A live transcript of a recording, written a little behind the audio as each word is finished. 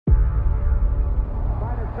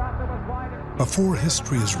Before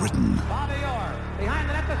history is written,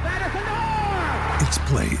 it's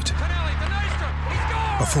played.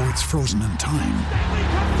 Before it's frozen in time,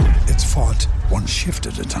 it's fought one shift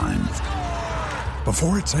at a time.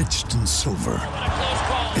 Before it's etched in silver,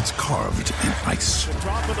 it's carved in ice.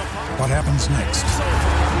 What happens next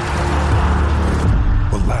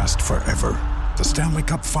will last forever. The Stanley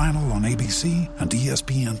Cup Final on ABC and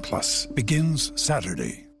ESPN Plus begins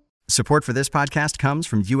Saturday. Support for this podcast comes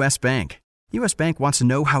from U.S. Bank. U.S. Bank wants to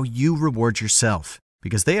know how you reward yourself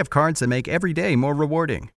because they have cards that make every day more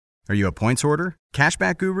rewarding. Are you a points hoarder,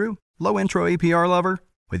 cashback guru, low intro APR lover?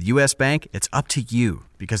 With U.S. Bank, it's up to you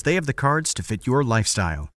because they have the cards to fit your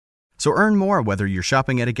lifestyle. So earn more whether you're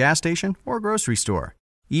shopping at a gas station or grocery store,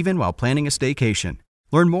 even while planning a staycation.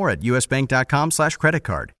 Learn more at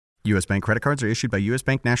usbank.com/creditcard. U.S. Bank credit cards are issued by U.S.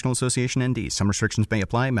 Bank National Association ND. Some restrictions may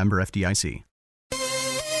apply. Member FDIC.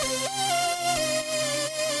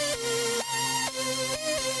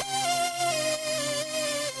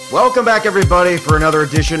 Welcome back, everybody, for another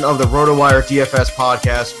edition of the RotoWire DFS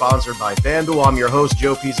podcast, sponsored by FanDuel. I'm your host,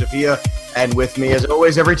 Joe Pisapia, and with me, as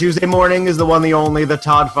always, every Tuesday morning is the one, the only, the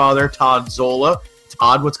Todd father, Todd Zola.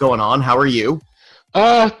 Todd, what's going on? How are you?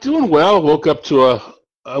 Doing well. Woke up to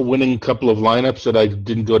a winning couple of lineups that I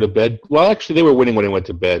didn't go to bed. Well, actually, they were winning when I went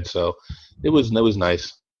to bed, so it was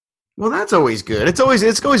nice. Well, that's always good. It's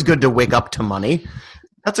always good to wake up to money.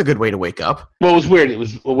 That's a good way to wake up. Well, it was weird. It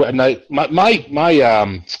was my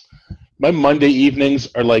Monday evenings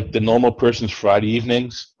are like the normal person's Friday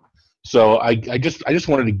evenings. So I just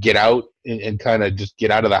wanted to get out and kind of just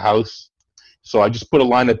get out of the house. So I just put a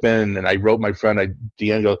lineup in, and I wrote my friend, I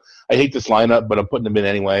hate this lineup, but I'm putting them in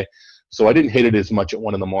anyway. So I didn't hate it as much at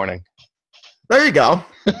 1 a.m. There you go.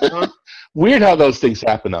 Weird how those things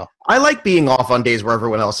happen, though. I like being off on days where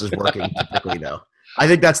everyone else is working, typically, though. I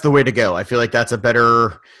think that's the way to go. I feel like that's a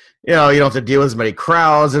better, you don't have to deal with as many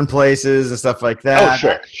crowds and places and stuff like that.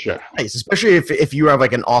 Oh, sure. Nice, especially if you have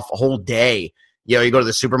like an off a whole day. You go to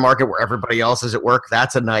the supermarket where everybody else is at work.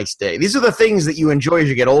 That's a nice day. These are the things that you enjoy as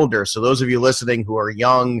you get older. So those of you listening who are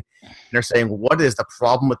young and are saying, what is the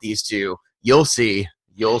problem with these two? You'll see.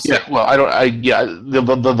 Yeah, well,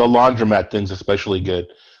 the laundromat thing's especially good.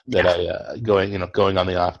 Going on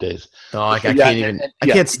the off days. Oh, I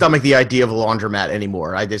can't stomach the idea of a laundromat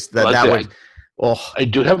anymore. I just I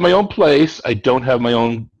do have my own place. I don't have my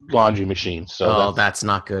own laundry machine. So that's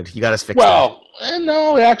not good. You got to fix that. Well,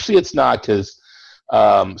 no, actually, it's not because,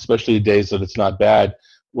 especially the days that it's not bad.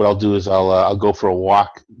 What I'll do is I'll go for a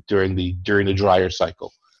walk during the dryer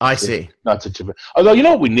cycle. I see. Not such a. Although you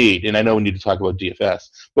know what we need, and I know we need to talk about DFS,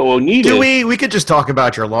 but what we need we could just talk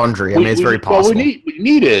about your laundry. It's very possible. What we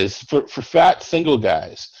need is for fat single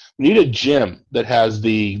guys. We need a gym that has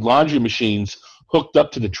the laundry machines hooked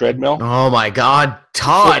up to the treadmill. Oh my God,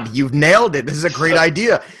 Todd, you've nailed it. This is a great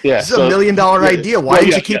idea. Yeah, this is $1 million idea. Why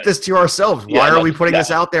didn't you keep this to ourselves? Why are we putting this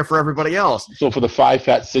out there for everybody else? So for the 5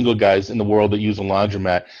 fat single guys in the world that use a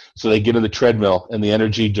laundromat, so they get in the treadmill, and the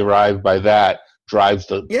energy derived by that drives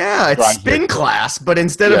the it's spin class, but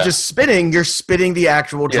instead of just spinning, you're spinning the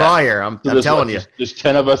actual dryer. I'm telling you, there's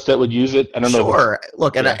 10 of us that would use it. I don't know. Sure.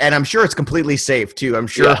 Look, and I'm sure it's completely safe too. I'm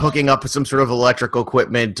sure hooking up some sort of electrical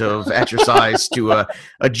equipment of exercise to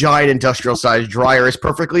a giant industrial sized dryer is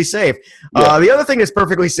perfectly safe. The other thing that's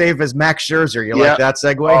perfectly safe is Max Scherzer. You like that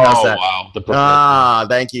segue? How's that? Wow.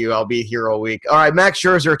 Thank you. I'll be here all week. All right, Max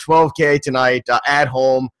Scherzer, 12K tonight at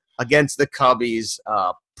home against the Cubbies.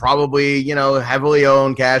 Probably, heavily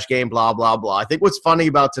owned, cash game, blah, blah, blah. I think what's funny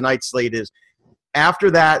about tonight's slate is after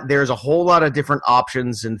that, there's a whole lot of different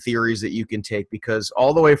options and theories that you can take because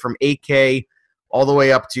all the way from 8K all the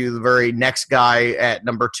way up to the very next guy at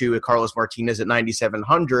number 2, at Carlos Martinez at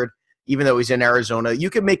 9,700, even though he's in Arizona, you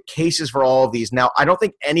can make cases for all of these. Now, I don't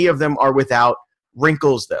think any of them are without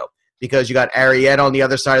wrinkles, though, because you got Arrieta on the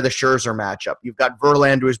other side of the Scherzer matchup. You've got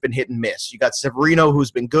Verlander, who's been hit and miss. You got Severino, who's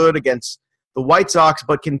been good against the White Sox,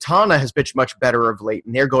 but Quintana has pitched much better of late,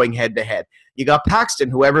 and they're going head-to-head. You got Paxton,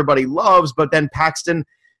 who everybody loves, but then Paxton,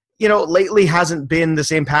 lately hasn't been the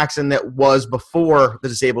same Paxton that was before the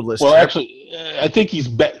disabled list. Well, actually, I think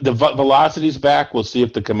he's the velocity's back. We'll see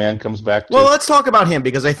if the command comes back, too. Well, let's talk about him,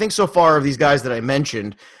 because I think so far of these guys that I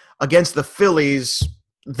mentioned, against the Phillies,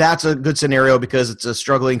 that's a good scenario because it's a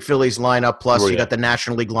struggling Phillies lineup, plus you got the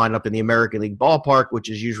National League lineup in the American League ballpark, which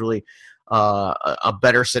is usually a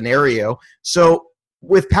better scenario. So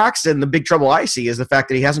with Paxton, the big trouble I see is the fact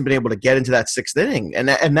that he hasn't been able to get into that 6th inning. And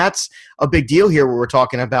that's a big deal here where we're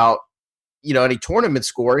talking about, any tournament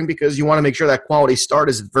scoring, because you want to make sure that quality start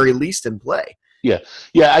is at the very least in play. Yeah.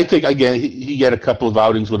 I think, again, he had a couple of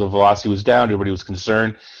outings where the velocity was down. Everybody was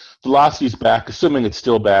concerned. velocity's back, assuming it's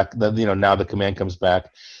still back. That now the command comes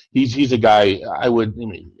back. He's a guy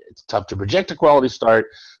it's tough to project a quality start,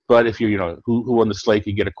 but if you're who on the slate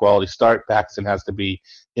could get a quality start, Paxton has to be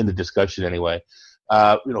in the discussion anyway.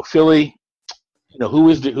 Philly, who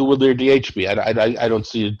will their DH be? I don't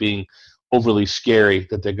see it being overly scary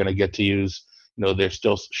that they're going to get to use. They're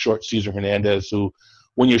still short Cesar Hernandez, who,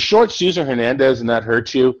 when you're short Cesar Hernandez and that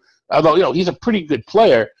hurts you, although he's a pretty good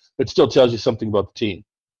player, but still tells you something about the team.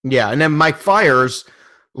 Yeah, and then Mike Fiers,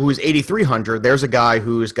 who's 8,300, there's a guy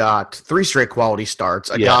who's got 3 straight quality starts,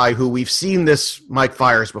 a guy who we've seen this Mike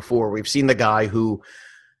Fiers before. We've seen the guy who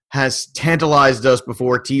has tantalized us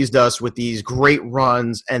before, teased us with these great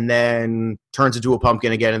runs, and then turns into a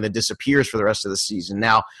pumpkin again and then disappears for the rest of the season.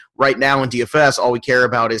 Now, right now in DFS, all we care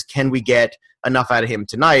about is, can we get enough out of him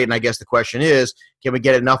tonight? And I guess the question is, can we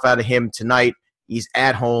get enough out of him tonight? He's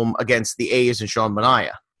at home against the A's and Sean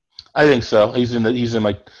Manaea. I think so. He's in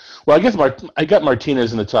my. Well, I guess I got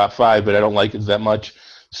Martinez in the top 5, but I don't like it that much.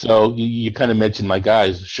 So you kind of mentioned my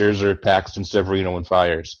guys: Scherzer, Paxton, Severino, and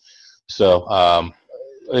Fiers. So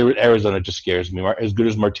Arizona just scares me. As good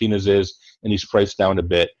as Martinez is, and he's priced down a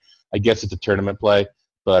bit, I guess it's a tournament play.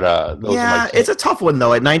 But it's a tough one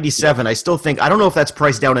though. At 97, I still think, I don't know if that's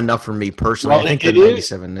priced down enough for me personally. Well, I think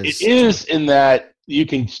 97 is. It is in that you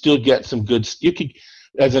can still get some good. You can,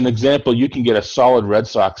 as an example, you can get a solid Red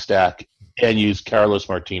Sox stack and use Carlos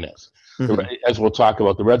Martinez. Mm-hmm. As we'll talk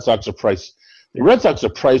about, the Red Sox are priced. The Red Sox are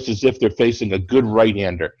priced as if they're facing a good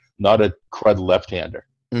right-hander, not a crud left-hander.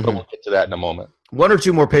 Mm-hmm. But we'll get to that in a moment. 1 or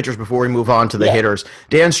 2 more pitchers before we move on to the hitters.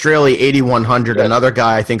 Dan Straley, 8,100, another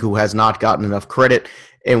guy I think who has not gotten enough credit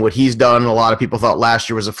in what he's done. A lot of people thought last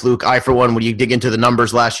year was a fluke. I, for one, when you dig into the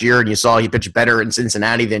numbers last year and you saw he pitched better in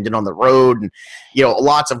Cincinnati than did on the road, and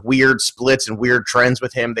lots of weird splits and weird trends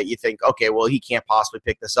with him that you think, okay, well, he can't possibly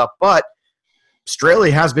pick this up. But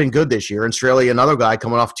Straley has been good this year, and Straley, another guy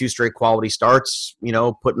coming off 2 straight quality starts,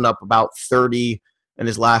 putting up about 30 in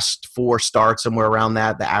his last 4 starts, somewhere around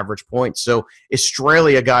that, the average points. So is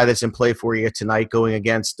Straley a guy that's in play for you tonight going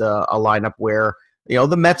against a lineup where,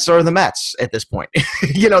 the Mets are the Mets at this point?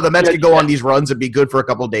 The Mets could go on these runs and be good for a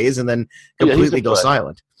couple of days and then completely go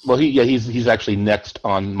silent. Well, he's actually next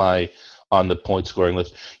on the point scoring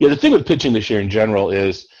list. Yeah, the thing with pitching this year in general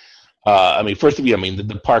is, first of all,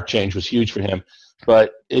 the park change was huge for him,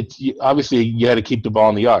 but obviously you had to keep the ball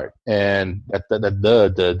in the yard, and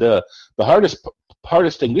the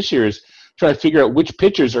hardest thing this year is trying to figure out which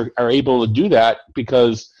pitchers are able to do that,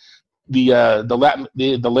 because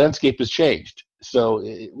the landscape has changed. So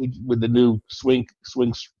with the new swing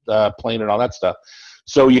plane and all that stuff,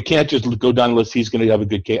 so you can't just go down the list. He's going to have a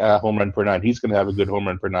good home run per 9. He's going to have a good home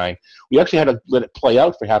run per 9. We actually had to let it play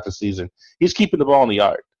out for half a season. He's keeping the ball in the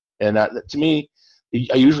yard, and to me,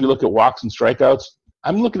 I usually look at walks and strikeouts.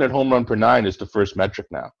 I'm looking at home run per 9 as the first metric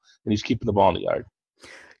now, and he's keeping the ball in the yard.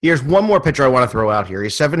 Here's one more pitcher I want to throw out here.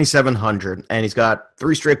 He's 7,700, and he's got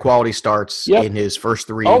 3 straight quality starts in his first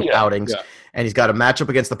 3 outings. Yeah. And he's got a matchup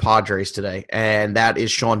against the Padres today, and that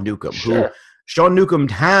is Sean Newcomb. Sure. Sean Newcomb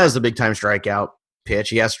has a big-time strikeout pitch.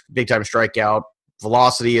 He has big-time strikeout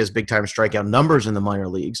velocity, has big-time strikeout numbers in the minor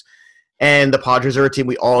leagues. And the Padres are a team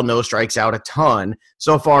we all know strikes out a ton.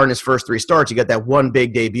 So far in his first 3 starts, he got that one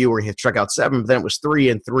big debut where he struck out 7, but then it was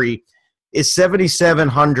 3-3. Is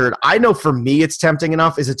 7,700. I know for me it's tempting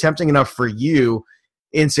enough. Is it tempting enough for you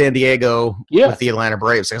in San Diego with the Atlanta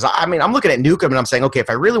Braves? Because I'm looking at Newcomb and I'm saying, okay, if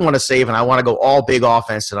I really want to save and I want to go all big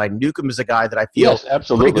offense tonight, Newcomb is a guy that I feel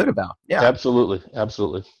pretty good about. Yeah, absolutely.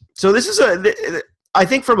 So this is I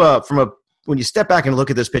think from a when you step back and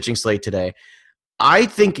look at this pitching slate today, I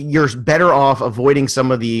think you're better off avoiding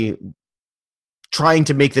some of the trying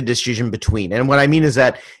to make the decision between. And what I mean is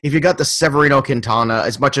that if you got the Severino Quintana,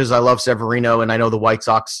 as much as I love Severino and I know the White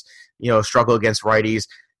Sox, struggle against righties,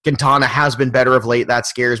 Quintana has been better of late. That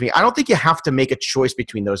scares me. I don't think you have to make a choice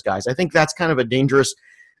between those guys. I think that's kind of a dangerous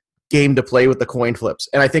game to play with the coin flips.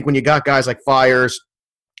 And I think when you got guys like Fiers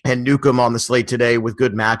and Newcomb on the slate today with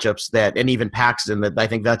good matchups and even Paxton, that I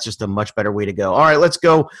think that's just a much better way to go. All right, let's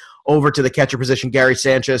go over to the catcher position. Gary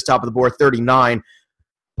Sanchez, top of the board, 39.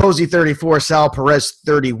 Posey 34, Sal Perez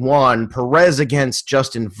 31. Perez against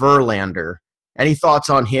Justin Verlander. Any thoughts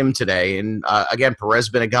on him today? And again, Perez has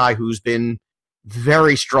been a guy who's been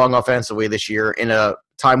very strong offensively this year in a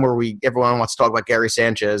time where everyone wants to talk about Gary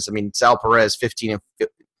Sanchez. Sal Perez 15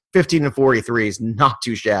 and 43 is not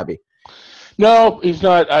too shabby. No, he's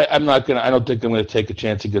not. I don't think I'm gonna take a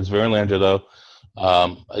chance against Verlander though.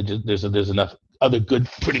 There's enough other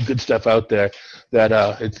pretty good stuff out there that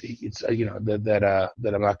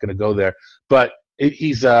that I'm not going to go there. But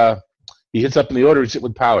he hits up in the order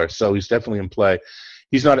with power, so he's definitely in play.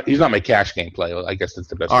 he's not my cash game play. I guess that's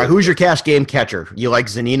the best. All right, who's your cash game catcher? You like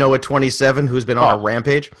Zunino at 27, who's been on a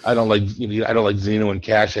rampage? I don't like Zunino and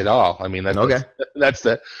cash at all. I mean, that's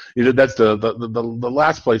the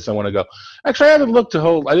last place I want to go. Actually, I haven't looked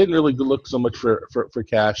I didn't really look so much for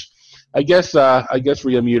cash. I guess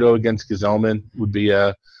Realmuto against Gazelman would be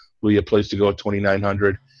a place to go at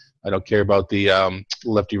 2,900. I don't care about the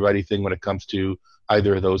lefty righty thing when it comes to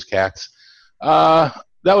either of those cats.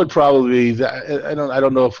 That would probably be. I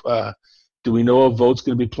don't know if do we know if Vogt's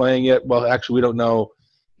going to be playing yet? Well, actually, we don't know.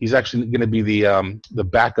 He's actually going to be the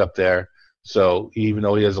backup there. So even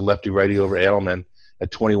though he has a lefty righty over Edelman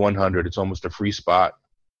at 2,100, it's almost a free spot.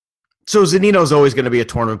 So Zunino's always going to be a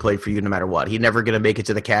tournament play for you no matter what. He's never going to make it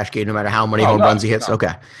to the cash game no matter how many home runs he hits. No.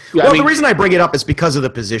 Okay. Yeah, well, the reason I bring it up is because of the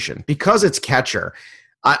position. Because it's catcher,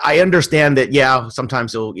 I understand that,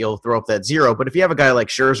 sometimes you'll throw up that zero. But if you have a guy like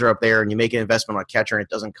Scherzer up there and you make an investment on catcher and it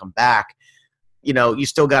doesn't come back, you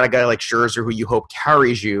still got a guy like Scherzer who you hope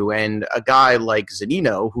carries you, and a guy like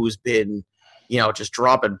Zunino who's been just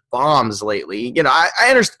dropping bombs lately. I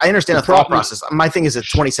understand the thought process. My thing is at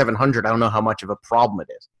 2,700, I don't know how much of a problem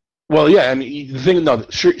it is. Well, yeah, I mean, the thing,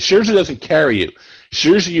 Scherzer doesn't carry you.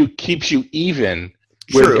 Scherzer keeps you even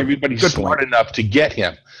where everybo's smart enough to get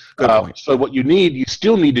him. So what you need, you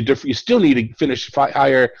still need to finish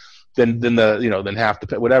higher than half the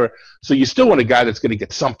pit, whatever. So you still want a guy that's going to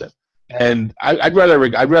get something. And I'd rather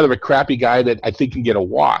a crappy guy that I think can get a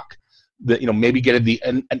walk, that maybe get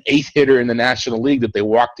an eighth hitter in the National League that they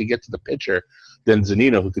walk to get to the pitcher, than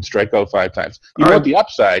Zunino, who could strike out 5 times. You want the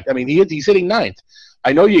upside. I mean, he's hitting 9th.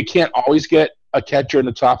 I know you can't always get a catcher in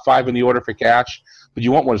the top 5 in the order for cash, but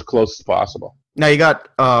you want one as close as possible. Now you got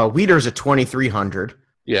Wieters at 2,300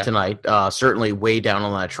 tonight. Certainly way down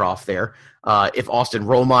on that trough there. If Austin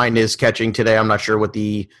Romine is catching today, I'm not sure what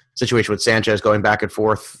the situation with Sanchez going back and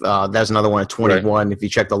forth. That's another one at 21. Right. If you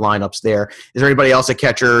check the lineups there, is there anybody else a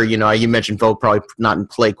catcher? You mentioned Vogt probably not in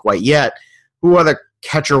play quite yet. Who other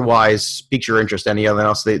catcher-wise piques your interest? Any other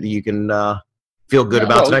else that you can feel good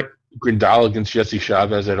about tonight? Grandal against Jesse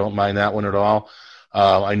Chavez. I don't mind that one at all.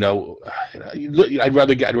 I know. I'd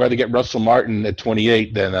rather get Russell Martin at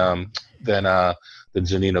 28 than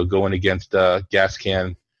Zunino going against gas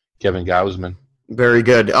can Kevin Gausman. Very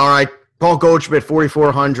good. All right. Paul Goldschmidt,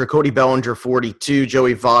 4,400. Cody Bellinger, 42.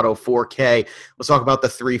 Joey Votto, 4K. Let's talk about the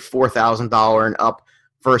three $4,000 and up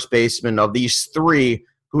first baseman. Of these three,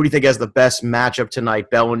 who do you think has the best matchup tonight?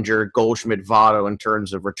 Bellinger, Goldschmidt, Votto in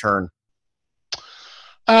terms of return?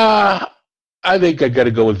 I think I got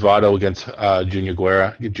to go with Votto against Junior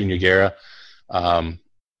Guerra.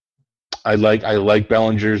 I like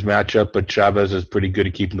Bellinger's matchup, but Chavez is pretty good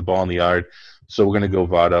at keeping the ball in the yard, so we're going to go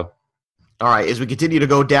Votto. All right, as we continue to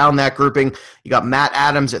go down that grouping, you got Matt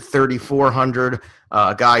Adams at 3,400,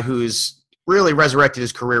 a guy who's really resurrected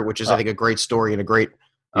his career, which is, I think, a great story and a great,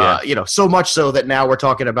 so much so that now we're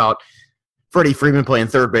talking about Freddie Freeman playing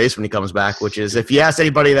third base when he comes back, which is, if you asked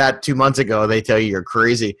anybody that 2 months ago, they tell you you're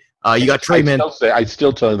crazy. You got Trey I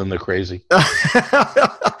still tell them they're crazy.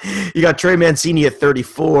 You got Trey Mancini at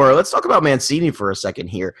 34. Let's talk about Mancini for a second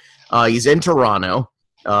here. He's in Toronto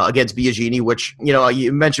against Biagini, which,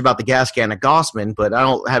 you mentioned about the gas can of Gausman, but I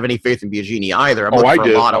don't have any faith in Biagini either. I'm looking for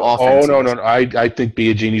a lot of offense. No. I think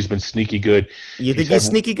Biagini's been sneaky good. You think he's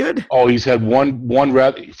sneaky good? Oh, he's had one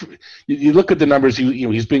rather. You look at the numbers.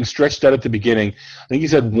 He's being stretched out at the beginning. I think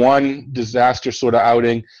he's had one disaster sort of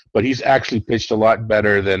outing, but he's actually pitched a lot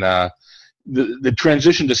better than the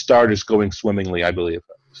transition to start is going swimmingly, I believe.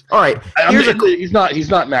 All right, he's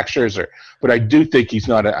not Max Scherzer, but I do think he's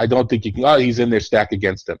not. I don't think you can. He's in there stacked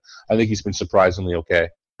against him. I think he's been surprisingly okay.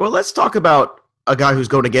 Well, let's talk about a guy who's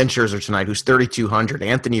going against Scherzer tonight, who's 3,200,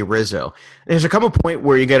 Anthony Rizzo. There's a couple point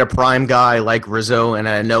where you get a prime guy like Rizzo, and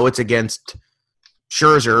I know it's against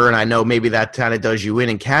Scherzer, and I know maybe that kind of does you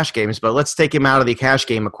in cash games, but let's take him out of the cash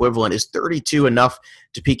game equivalent. Is 32 enough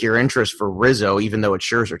to pique your interest for Rizzo, even though it's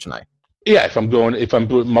Scherzer tonight? Yeah, if I'm doing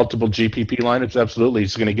multiple GPP lineups, absolutely,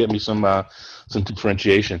 it's going to get me some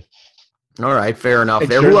differentiation. All right, fair enough.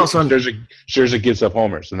 There, who else on Scherzer gives up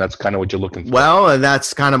homers, and that's kind of what you're looking for. Well, and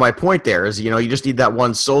that's kind of my point. There is, you just need that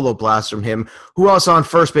one solo blast from him. Who else on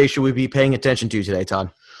first base should we be paying attention to today,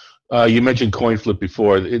 Todd? You mentioned coin flip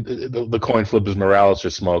before. The coin flip is Morales or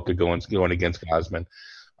Smolka going against Gausman.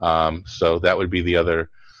 So that would be the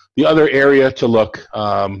other area to look.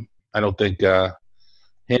 I don't think.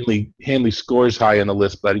 Hanley scores high on the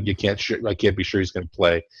list, but I can't be sure he's going to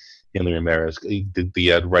play. Hanley Ramirez, he did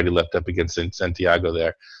the righty left up against Santiago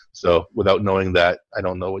there. So without knowing that, I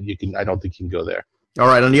don't think you can go there. All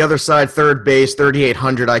right, on the other side, third base,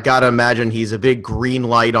 3,800. I got to imagine he's a big green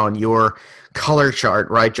light on your color chart,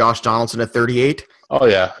 right? Josh Donaldson at 38. Oh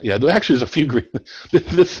yeah. Actually, there's a few green.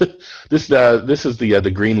 This is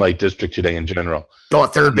the green light district today in general. Oh,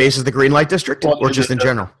 third base is the green light district, or just in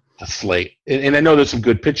general? The slate, and I know there's some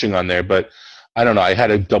good pitching on there, but I don't know. I had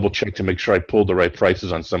to double check to make sure I pulled the right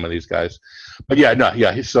prices on some of these guys. But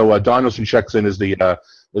So Donaldson checks in as the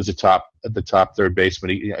top third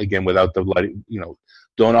baseman. Again, without the light,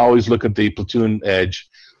 don't always look at the platoon edge.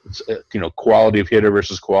 It's, quality of hitter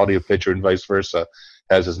versus quality of pitcher, and vice versa,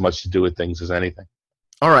 has as much to do with things as anything.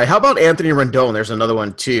 All right. How about Anthony Rendon? There's another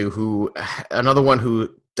one too, who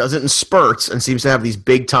does it in spurts and seems to have these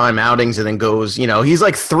big time outings and then goes, he's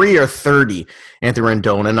like 3 or 30, Anthony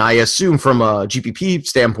Rendon. And I assume from a GPP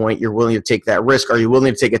standpoint, you're willing to take that risk. Are you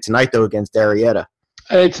willing to take it tonight though against Arrieta?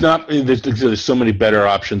 It's not. There's so many better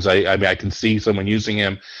options. I mean, I can see someone using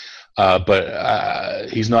him, but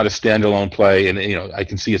he's not a standalone play, and I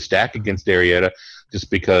can see a stack against Arrieta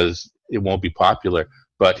just because it won't be popular.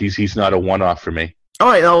 But he's not a one-off for me. All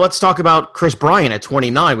right, now let's talk about Chris Bryant at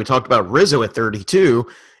 29. We talked about Rizzo at 32.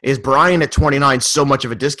 Is Bryant at 29 so much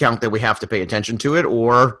of a discount that we have to pay attention to it,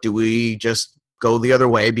 or do we just go the other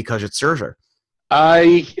way because it's Scherzer?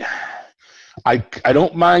 I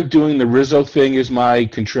don't mind doing the Rizzo thing as my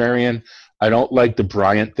contrarian. I don't like the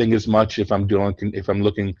Bryant thing as much if I'm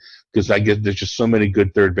looking, because I get there's just so many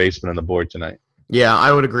good third basemen on the board tonight. Yeah,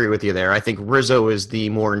 I would agree with you there. I think Rizzo is the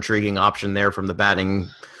more intriguing option there from the batting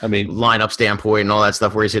lineup standpoint and all that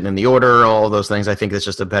stuff where he's hitting in the order, all those things. I think it's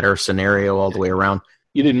just a better scenario all the way around.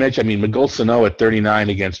 You didn't mention, Miguel Sano at 39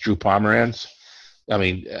 against Drew Pomeranz.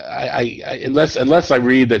 Unless I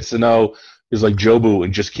read that Sano is like Jobu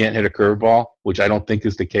and just can't hit a curveball, which I don't think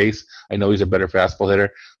is the case. I know he's a better fastball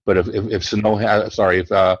hitter, but if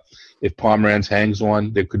Pomeranz hangs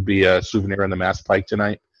one, there could be a souvenir on the Mass Pike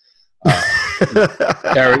tonight.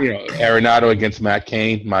 Arenado against Matt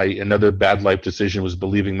Cain. Another bad life decision was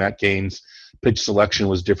believing Matt Cain's pitch selection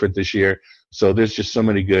was different this year. So there's just so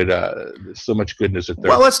much goodness at third.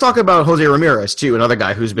 Well, let's talk about Jose Ramirez too, another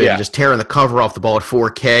guy who's been just tearing the cover off the ball at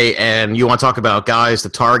 4K. And you want to talk about guys to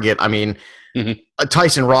target?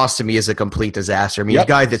 Tyson Ross to me is a complete disaster. He's a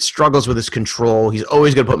guy that struggles with his control. He's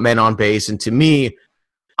always going to put men on base, and to me,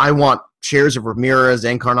 I want shares of Ramirez,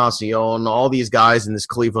 Encarnacion, all these guys in this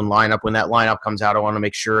Cleveland lineup. When that lineup comes out, I want to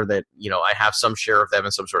make sure that, I have some share of them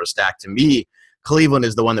in some sort of stack. To me, Cleveland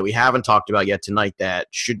is the one that we haven't talked about yet tonight that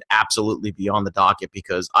should absolutely be on the docket,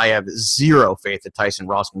 because I have zero faith that Tyson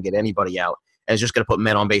Ross can get anybody out and is just going to put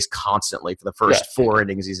men on base constantly for the first 4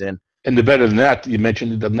 innings he's in. And the better than that, you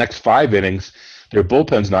mentioned the next 5 innings, their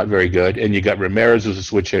bullpen's not very good, and you got Ramirez who's a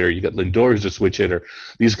switch hitter, you got Lindor who's a switch hitter.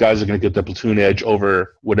 These guys are going to get the platoon edge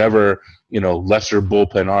over whatever lesser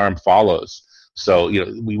bullpen arm follows. So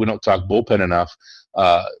we don't talk bullpen enough.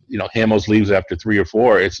 Hamos leaves after 3 or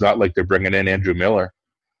 4. It's not like they're bringing in Andrew Miller.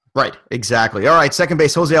 Right, exactly. All right, second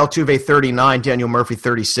base, Jose Altuve, 39, Daniel Murphy,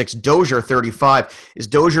 36, Dozier, 35. Is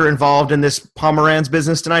Dozier involved in this Pomeranz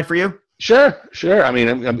business tonight for you? Sure. I'm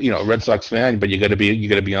a Red Sox fan, but you got to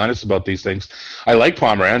be honest about these things. I like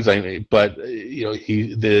Pomeranz, but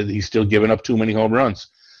he's still giving up too many home runs.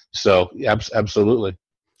 So absolutely.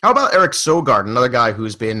 How about Eric Sogard, another guy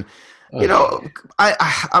who's been,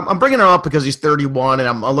 I'm bringing him up because he's 31, and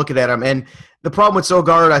I'm looking at him, and the problem with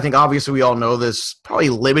Sogard, I think obviously we all know this, probably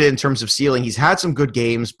limited in terms of ceiling. He's had some good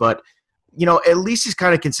games, but at least he's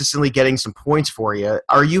kind of consistently getting some points for you.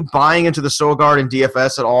 Are you buying into the Sogard in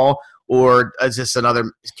DFS at all? Or is this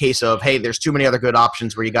another case of, hey, there's too many other good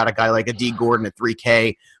options where you got a guy like a D. Gordon at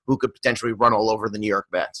 3K who could potentially run all over the New York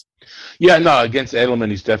Mets? Yeah, no, against Edelman,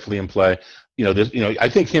 he's definitely in play. I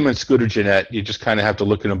think him and Scooter Gennett, you just kind of have to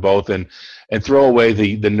look at them both and throw away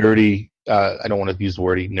the nerdy, I don't want to use the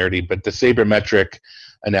word nerdy, but the sabermetric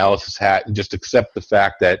analysis hat, and just accept the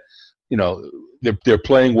fact that, they're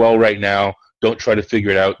playing well right now. Don't try to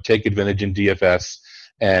figure it out. Take advantage in DFS.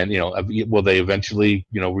 And, will they eventually,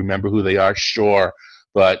 remember who they are? Sure.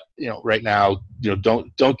 But, right now,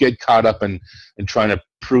 don't get caught up in trying to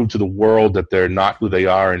prove to the world that they're not who they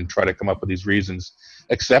are and try to come up with these reasons.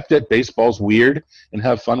 Accept it. Baseball's weird, and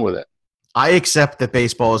have fun with it. I accept that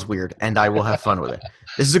baseball is weird, and I will have fun with it.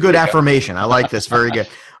 This is a good affirmation. I like this. Very good.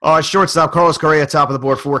 Shortstop, Carlos Correa, top of the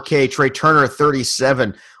board, 4K. Trey Turner,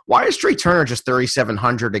 37. Why is Trey Turner just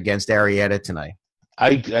 3,700 against Arrieta tonight?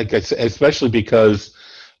 I guess, especially because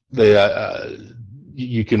you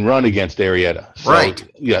you can run against Arrieta. So, right.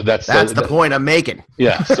 Yeah, that's the point I'm making.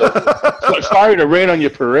 Yeah. So sorry to rain on your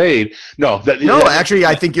parade. No. Actually,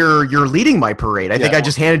 I think you're leading my parade. I think I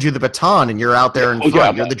just handed you the baton, and you're out there in front.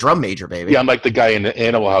 Yeah, you're the drum major, baby. Yeah, I'm like the guy in the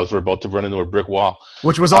Animal House. We're about to run into a brick wall.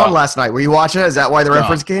 Which was on last night. Were you watching it? Is that why the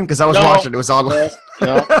reference came? Because I was watching. It was on last.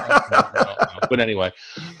 No. But anyway,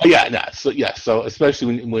 So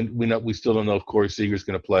especially when we still don't know if Corey Seager's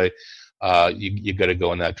going to play. You got to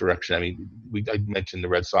go in that direction. I mean, I mentioned the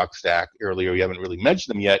Red Sox stack earlier. We haven't really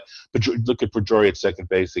mentioned them yet, but looking for Jory at second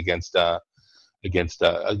base against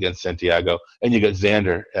Santiago, and you got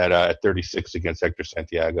Xander at 36 against Hector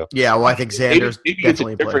Santiago. Yeah, well, I think Xander's definitely it's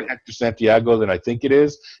a different Hector Santiago than I think it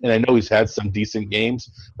is, and I know he's had some decent games,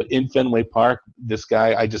 but in Fenway Park, this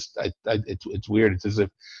guy, it's weird. It's as if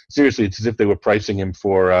they were pricing him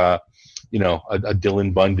for a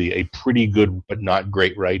Dylan Bundy, a pretty good but not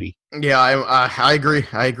great righty. Yeah, I agree.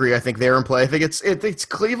 I think they're in play. I think it's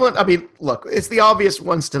Cleveland. I mean, look, it's the obvious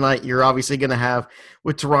ones tonight. You're obviously going to have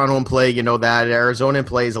with Toronto in play. You know that Arizona in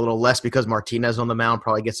play is a little less because Martinez on the mound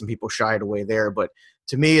probably gets some people shied away there. But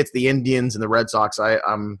to me, it's the Indians and the Red Sox. I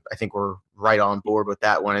think we're right on board with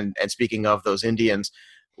that one. And speaking of those Indians,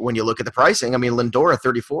 when you look at the pricing, I mean, Lindor at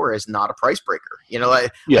 34 is not a price breaker. I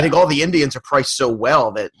think all the Indians are priced so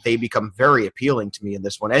well that they become very appealing to me in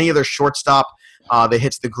this one. Any other shortstop that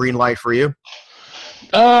hits the green light for you?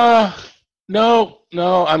 No.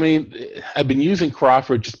 I mean, I've been using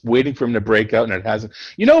Crawford, just waiting for him to break out, and it hasn't.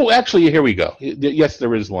 Actually, here we go. Yes,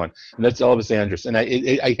 there is one, and that's Elvis Andrus. And I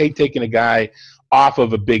hate taking a guy off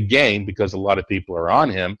of a big game because a lot of people are on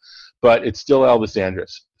him, but it's still Elvis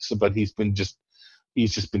Andrus. But he's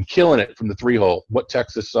just been killing it from the 3-hole. What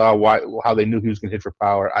Texas saw, how they knew he was going to hit for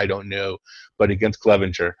power, I don't know. But against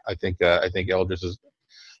Clevenger, I think Andrus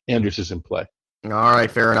is in play. All right,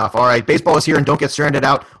 fair enough. All right, baseball is here, and don't get stranded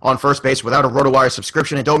out on first base without a RotoWire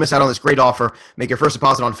subscription. And don't miss out on this great offer. Make your first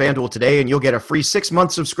deposit on FanDuel today, and you'll get a free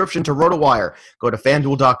 6-month subscription to RotoWire. Go to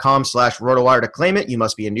FanDuel.com/RotoWire to claim it. You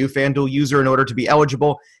must be a new FanDuel user in order to be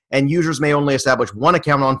eligible, and users may only establish one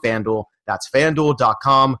account on FanDuel. That's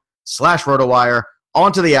FanDuel.com/RotoWire. On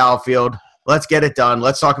to the outfield. Let's get it done.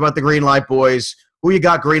 Let's talk about the green light boys. Who you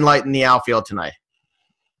got green light in the outfield tonight?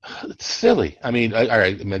 It's silly. I mean,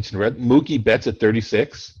 I mentioned Mookie Betts at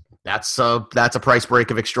 36. That's a price break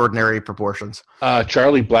of extraordinary proportions.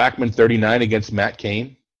 Charlie Blackmon 39 against Matt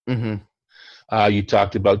Cain. Mm-hmm. You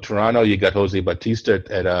talked about Toronto. You got Jose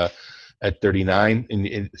Bautista at 39,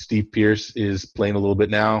 and Steve Pearce is playing a little bit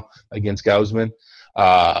now against Gausman.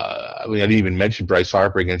 I didn't even mention Bryce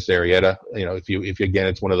Harper against Arrieta. If you again,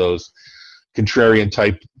 it's one of those contrarian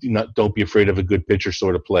type, don't be afraid of a good pitcher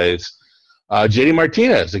sort of plays. JD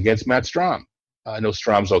Martinez against Matt Strahm. I know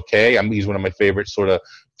Strahm's okay. He's one of my favorite sort of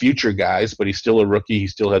future guys, but he's still a rookie. He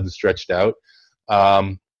still hasn't stretched out.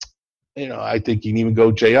 I think you can even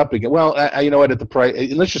go Jay up again. Well, you know what? At the price,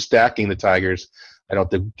 unless you're stacking the Tigers, I don't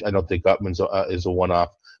think Gutman's is a one-off,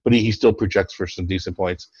 but he still projects for some decent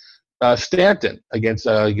points. Stanton against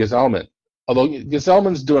Gesellman. Although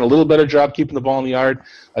Gesellman's doing a little better job keeping the ball in the yard,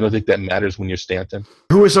 I don't think that matters when you're Stanton.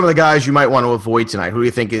 Who are some of the guys you might want to avoid tonight? Who do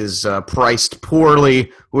you think is priced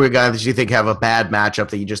poorly? Who are the guys that you think have a bad matchup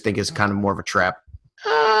that you just think is kind of more of a trap?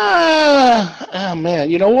 Man,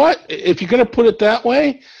 you know what? If you're going to put it that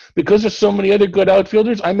way, because there's so many other good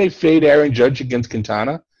outfielders, I may fade Aaron Judge against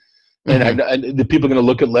Quintana. And, and the people are going to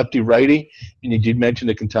look at lefty-righty, and you did mention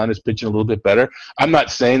that Quintana's pitching a little bit better. I'm not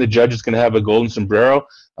saying the Judge is going to have a golden sombrero.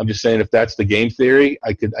 I'm just saying if that's the game theory,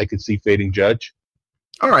 I could see fading Judge.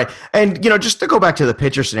 All right. And, just to go back to the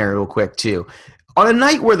pitcher scenario real quick, too. On a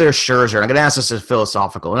night where there's Scherzer, I'm going to ask this as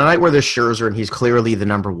philosophical. On a night where there's Scherzer and he's clearly the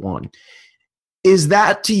number one, is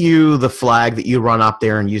that to you the flag that you run up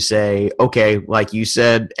there and you say, okay, like you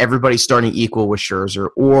said, everybody's starting equal with Scherzer,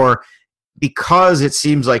 or – because it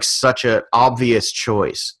seems like such an obvious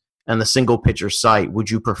choice and the single pitcher site, would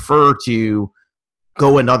you prefer to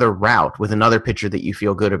go another route with another pitcher that you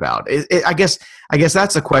feel good about? I guess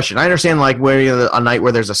that's the question. I understand like where a night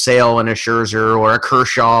where there's a Sale and a Scherzer or a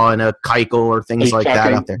Kershaw and a Keuchel or things like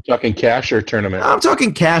that out there. Talking cash or tournament? I'm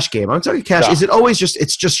talking cash game. I'm talking cash. No. Is it always just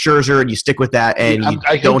Scherzer and you stick with that and you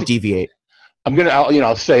don't deviate?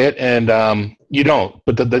 I'll say it and you don't.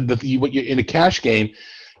 But what you're in a cash game,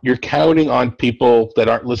 you're counting on people that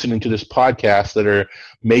aren't listening to this podcast that are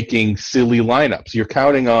making silly lineups. You're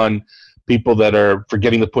counting on people that are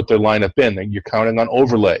forgetting to put their lineup in. And you're counting on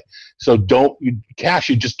overlay. So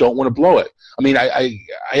you just don't want to blow it. I mean, I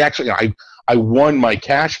won my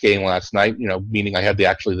cash game last night, meaning I had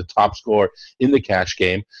the top score in the cash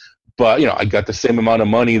game. But, I got the same amount of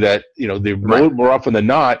money that, more often than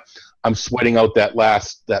not, I'm sweating out that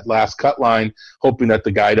last cut line, hoping that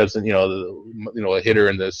the guy doesn't, a hitter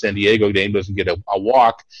in the San Diego game doesn't get a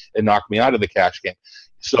walk and knock me out of the cash game.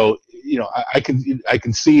 So, I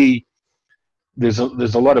can see there's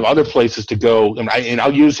a lot of other places to go, and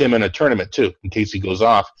I'll use him in a tournament too in case he goes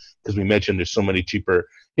off, because we mentioned there's so many cheaper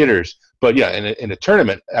hitters. But yeah, in a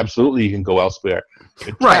tournament, absolutely you can go elsewhere.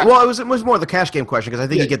 Right. Well, it was more the cash game question, because I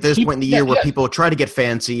think you get to this point in the year where people try to get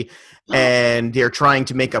fancy and they're trying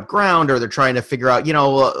to make up ground, or they're trying to figure out,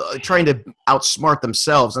 trying to outsmart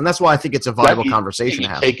themselves. And that's why I think it's a viable conversation to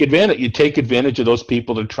have. You take advantage of those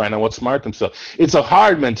people that are trying to outsmart themselves. It's a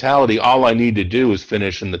hard mentality. All I need to do is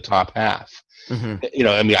finish in the top half. Mm-hmm.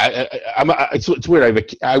 It's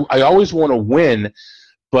weird. I always want to win,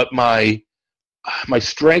 but my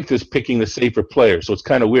strength is picking the safer player. So it's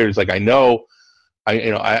kind of weird. It's like I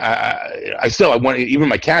want, even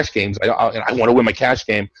my cash games. I want to win my cash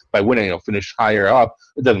game by winning. Finish higher up.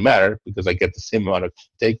 It doesn't matter because I get the same amount of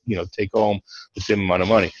take home the same amount of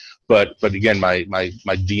money. But again, my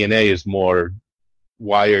DNA is more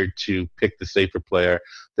wired to pick the safer player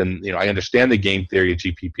than I understand the game theory of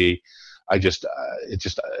GPP. The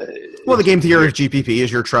game theory of GPP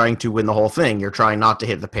is you're trying to win the whole thing. You're trying not to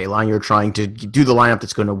hit the pay line. You're trying to do the lineup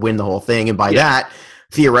that's going to win the whole thing. And by that,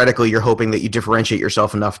 theoretically, you're hoping that you differentiate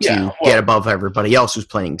yourself enough to get above everybody else who's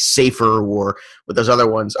playing safer or with those other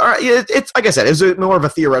ones. All right, it's like I said, it's more of a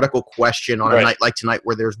theoretical question on a night like tonight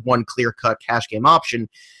where there's one clear-cut cash game option.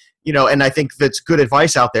 And I think that's good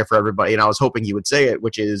advice out there for everybody. And I was hoping you would say it,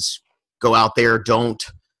 which is go out there, don't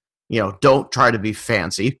try to be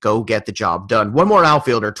fancy. Go get the job done. One more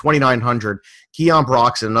outfielder, 2,900. Keon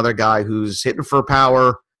Broxton, another guy who's hitting for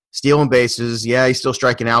power, stealing bases. Yeah, he's still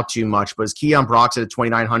striking out too much, but is Keon Broxton at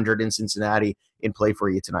 2,900 in Cincinnati in play for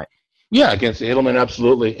you tonight? Yeah, against Edelman,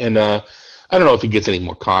 absolutely. And I don't know if he gets any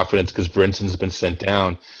more confidence because Brinson's been sent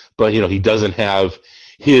down, but he doesn't have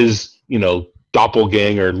his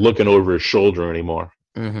doppelganger looking over his shoulder anymore.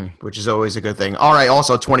 Mm-hmm, which is always a good thing. All right,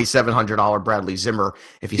 also $2,700 Bradley Zimmer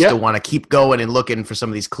if you still want to keep going and looking for some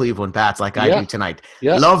of these Cleveland bats like I do tonight.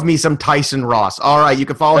 Yeah. Love me some Tyson Ross. All right, you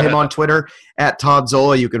can follow him on Twitter at Todd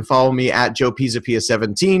Zola. You can follow me at Joe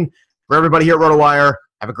Pisapia17. For everybody here at RotoWire,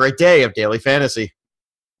 have a great day of Daily Fantasy.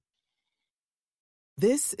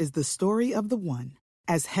 This is the story of the one.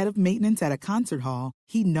 As head of maintenance at a concert hall,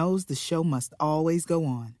 he knows the show must always go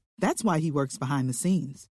on. That's why he works behind the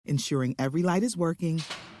scenes, ensuring every light is working,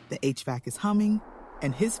 the HVAC is humming,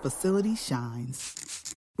 and his facility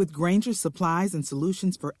shines. With Grainger's supplies and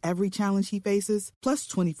solutions for every challenge he faces, plus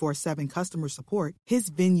 24/7 customer support, his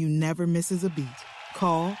venue never misses a beat.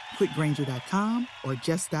 Call quickgrainger.com or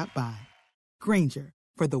just stop by. Grainger,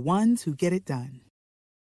 for the ones who get it done.